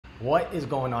What is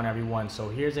going on, everyone? So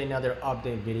here's another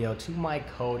update video to my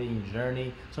coding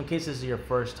journey. So in case this is your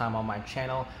first time on my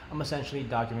channel, I'm essentially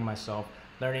documenting myself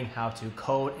learning how to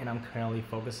code, and I'm currently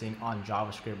focusing on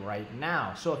JavaScript right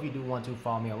now. So if you do want to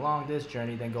follow me along this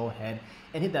journey, then go ahead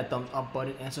and hit that thumbs up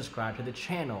button and subscribe to the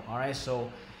channel. All right,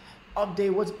 so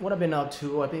update, what I've been up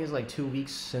to. I think it's like 2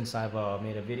 weeks since I've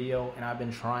made a video, and I've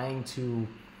been trying to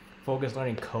focus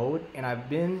learning code, and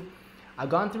I've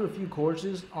gone through a few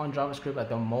courses on JavaScript at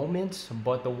the moment,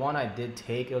 but the one I did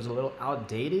take, it was a little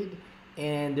outdated,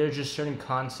 and there's just certain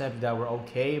concepts that were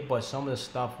okay, but some of the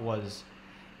stuff was,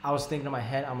 I was thinking in my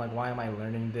head, I'm like, why am I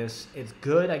learning this? It's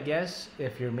good, I guess,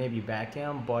 if you're maybe back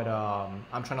end, but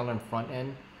I'm trying to learn front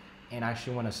end, and I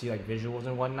actually want to see like visuals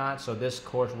and whatnot. So this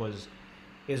course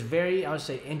is very, I would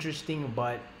say, interesting,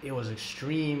 but it was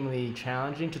extremely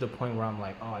challenging to the point where I'm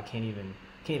like, oh, I can't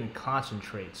even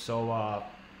concentrate. So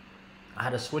I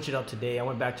had to switch it up today. I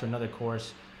went back to another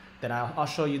course that I'll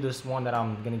show you, this one that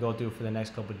I'm gonna go through for the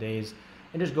next couple of days,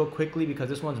 and just go quickly because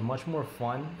this one's much more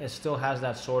fun. It still has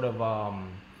that sort of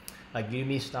like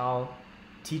Udemy style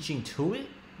teaching to it,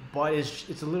 but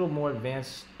it's a little more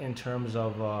advanced in terms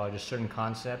of just certain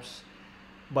concepts.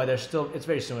 But it's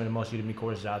very similar to most Udemy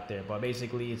courses out there. But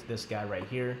basically, it's this guy right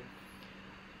here,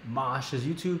 Mosh, his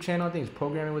YouTube channel. I think it's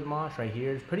Programming with Mosh right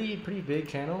here. It's pretty big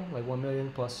channel, like 1 million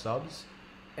plus subs.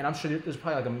 And I'm sure there's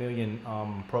probably like 1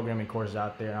 million programming courses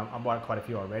out there. I bought quite a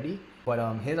few already. But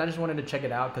I just wanted to check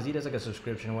it out because he does like a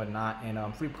subscription and whatnot. And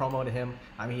free promo to him.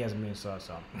 I mean, he has 1 million subs,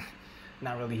 so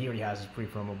not really. He already has his free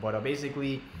promo. But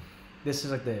basically, this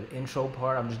is like the intro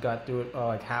part. I've just got through it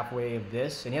like halfway of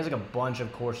this. And he has like a bunch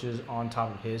of courses on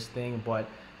top of his thing. But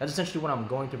that's essentially what I'm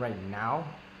going through right now.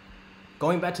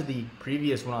 Going back to the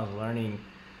previous one I was learning,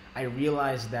 I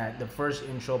realized that the first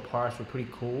intro parts were pretty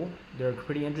cool. They're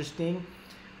pretty interesting.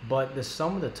 But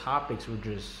some of the topics were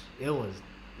just, it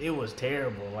was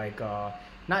terrible. Like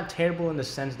not terrible in the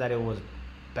sense that it was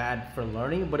bad for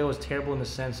learning, but it was terrible in the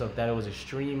sense of that it was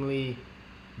extremely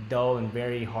dull and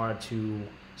very hard to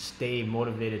stay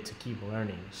motivated to keep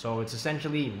learning. So it's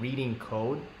essentially reading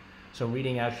code, so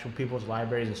reading actual people's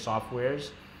libraries and softwares.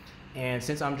 And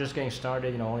since I'm just getting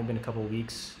started, only been a couple of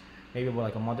weeks, maybe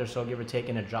like a month or so, give or take,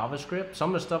 into JavaScript,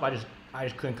 some of the stuff I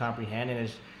just couldn't comprehend. And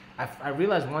I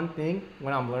realized one thing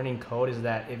when I'm learning code is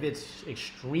that if it's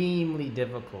extremely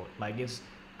difficult, like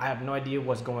I have no idea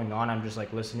what's going on, I'm just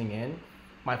like listening in,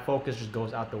 my focus just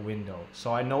goes out the window.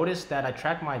 So I noticed that I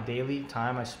track my daily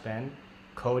time I spend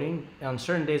coding. And on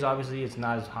certain days, obviously, it's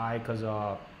not as high because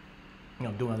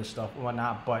doing other stuff and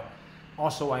whatnot. But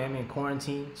also, I am in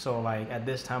quarantine, so like at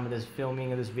this time of this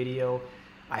filming of this video,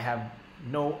 I have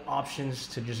no options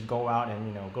to just go out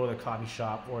and go to the coffee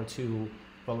shop or to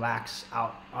relax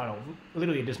out. I don't know,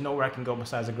 literally there's nowhere I can go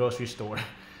besides a grocery store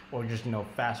or just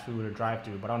fast food or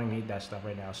drive-through, but I don't even eat that stuff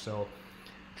right now. So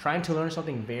trying to learn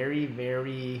something very,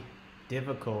 very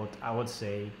difficult, I would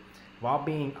say, while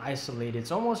being isolated.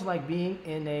 It's almost like being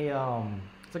in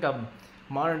it's like a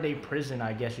modern day prison,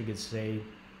 I guess you could say.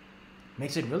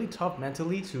 Makes it really tough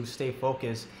mentally to stay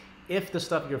focused if the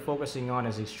stuff you're focusing on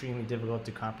is extremely difficult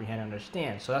to comprehend and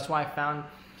understand. So that's why I found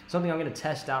something I'm going to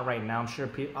test out right now. I'm sure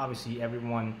obviously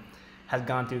everyone has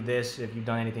gone through this if you've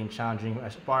done anything challenging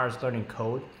as far as learning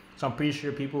code. So I'm pretty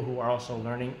sure people who are also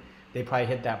learning, they probably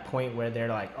hit that point where they're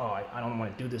like, oh, I don't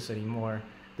want to do this anymore.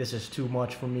 This is too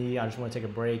much for me. I just want to take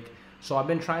a break. So I've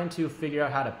been trying to figure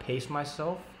out how to pace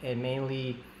myself and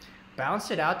mainly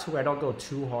balance it out to where I don't go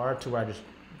too hard, to where I just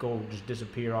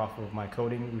disappear off of my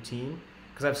coding routine.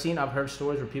 Because I've heard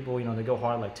stories where people, they go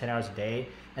hard like 10 hours a day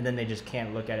and then they just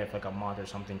can't look at it for like a month or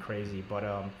something crazy. But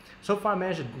so far I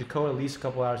managed to code at least a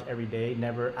couple hours every day.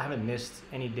 I haven't missed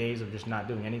any days of just not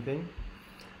doing anything.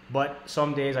 But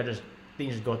some days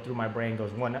things just go through my brain,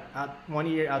 goes one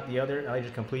ear out the other, and I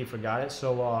just completely forgot it.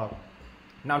 So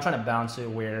now I'm trying to balance it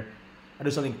where I do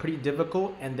something pretty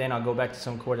difficult and then I'll go back to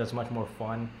some course that's much more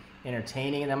fun,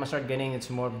 entertaining, and then I'm gonna start getting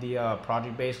into more of the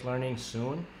project-based learning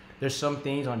soon. There's some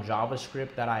things on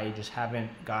JavaScript that I just haven't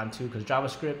gotten to, because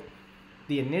JavaScript,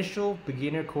 the initial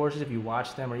beginner courses, if you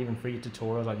watch them, or even free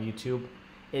tutorials on YouTube,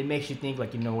 it makes you think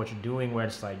like you know what you're doing, where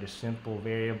it's like just simple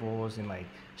variables and like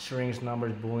strings,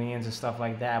 numbers, booleans, and stuff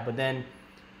like that. But then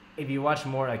if you watch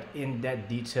more like in-depth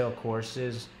detailed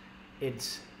courses,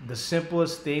 it's the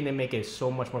simplest thing. They make it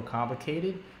so much more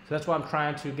complicated. So that's why I'm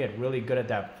trying to get really good at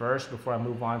that first before I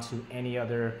move on to any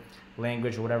other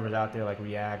language or whatever's out there, like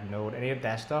React, Node, any of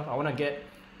that stuff. I want to get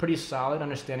pretty solid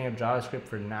understanding of JavaScript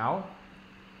for now,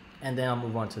 and then I'll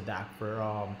move on to that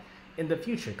for in the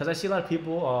future. Because I see a lot of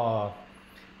people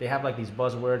they have like these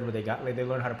buzzwords where they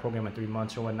learn how to program in 3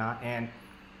 months or whatnot, and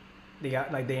they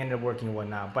ended up working and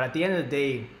whatnot. But at the end of the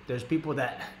day, there's people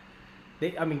that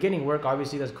I mean, getting work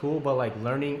obviously that's cool, but like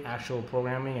learning actual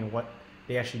programming and what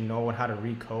they actually know and how to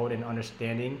read code and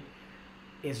understanding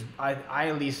is I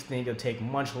at least think it'll take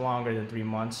much longer than 3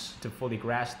 months to fully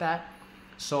grasp that.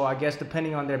 So I guess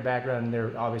depending on their background,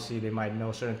 they might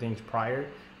know certain things prior.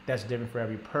 That's different for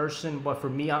every person. But for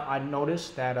me, I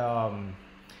noticed that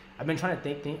I've been trying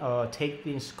to take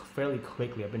things fairly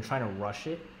quickly. I've been trying to rush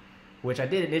it, which I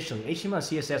did initially. HTML and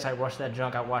CSS, I rushed that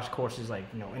junk. I watched courses like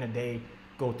in a day,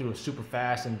 go through it super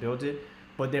fast and build it.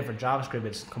 But then for JavaScript,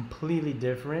 it's completely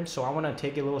different. So I want to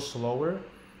take it a little slower.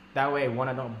 That way, one,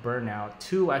 I don't burn out.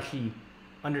 Two, actually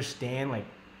understand like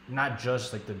not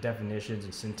just like the definitions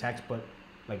and syntax, but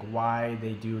like why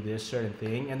they do this certain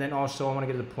thing. And then also I want to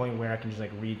get to the point where I can just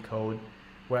like read code,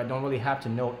 where I don't really have to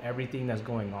know everything that's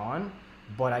going on,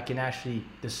 but I can actually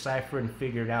decipher and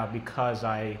figure it out because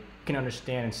I can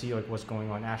understand and see like what's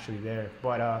going on actually there.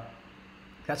 But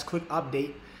that's a quick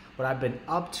update what I've been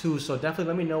up to. So definitely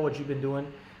let me know what you've been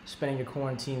doing, spending your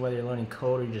quarantine, whether you're learning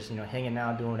code or you're just hanging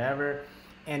out, doing whatever.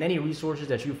 And any resources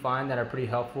that you find that are pretty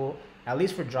helpful, at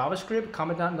least for JavaScript,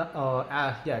 comment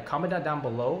that down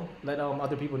below. Let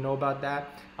other people know about that.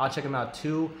 I'll check them out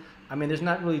too. I mean, there's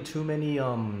not really too many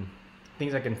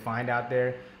things I can find out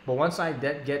there. But once I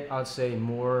get, once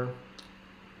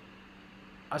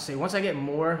I get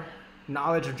more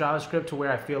knowledge of JavaScript to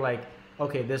where I feel like,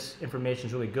 okay, this information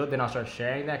is really good, then I'll start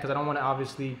sharing that, because I don't want to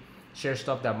obviously share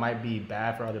stuff that might be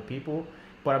bad for other people.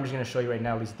 But I'm just going to show you right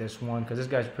now, at least this one, because this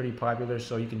guy's pretty popular,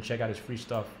 so you can check out his free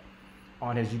stuff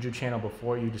on his YouTube channel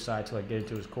before you decide to like get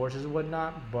into his courses and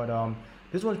whatnot. But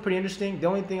this one's pretty interesting. The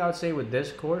only thing I would say with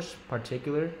this course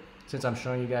particular, since I'm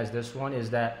showing you guys this one, is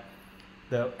that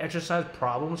the exercise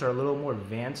problems are a little more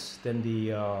advanced than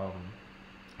the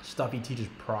stuff he teaches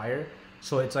prior.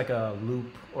 So it's like a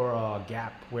loop or a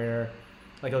gap where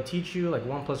like he'll teach you like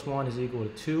 1 + 1 is equal to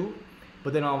 2,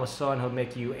 but then all of a sudden he'll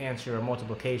make you answer a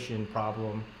multiplication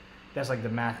problem. That's like the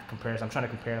math comparison. I'm trying to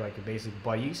compare like the basic,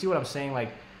 but you see what I'm saying?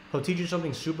 Like he'll teach you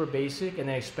something super basic and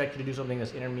then expect you to do something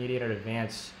that's intermediate or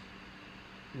advanced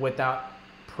without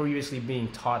previously being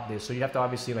taught this. So you have to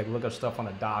obviously like look up stuff on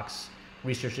the docs,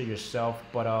 research it yourself.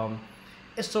 But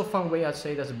it's still a fun way. I'd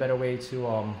say that's a better way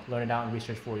to learn it out and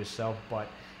research for yourself. But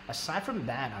aside from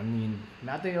that, I mean,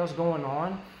 nothing else going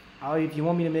on. If you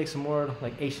want me to make some more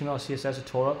like HTML, CSS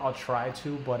tutorial, I'll try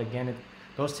to. But again,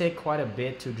 those take quite a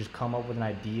bit to just come up with an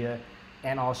idea,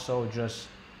 and also just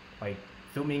like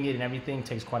filming it and everything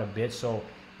takes quite a bit. So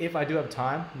if I do have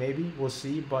time, maybe we'll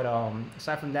see. But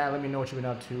aside from that, let me know what you've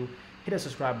been up to. Hit that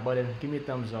subscribe button, give me a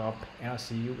thumbs up, and I'll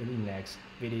see you in the next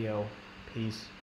video. Peace.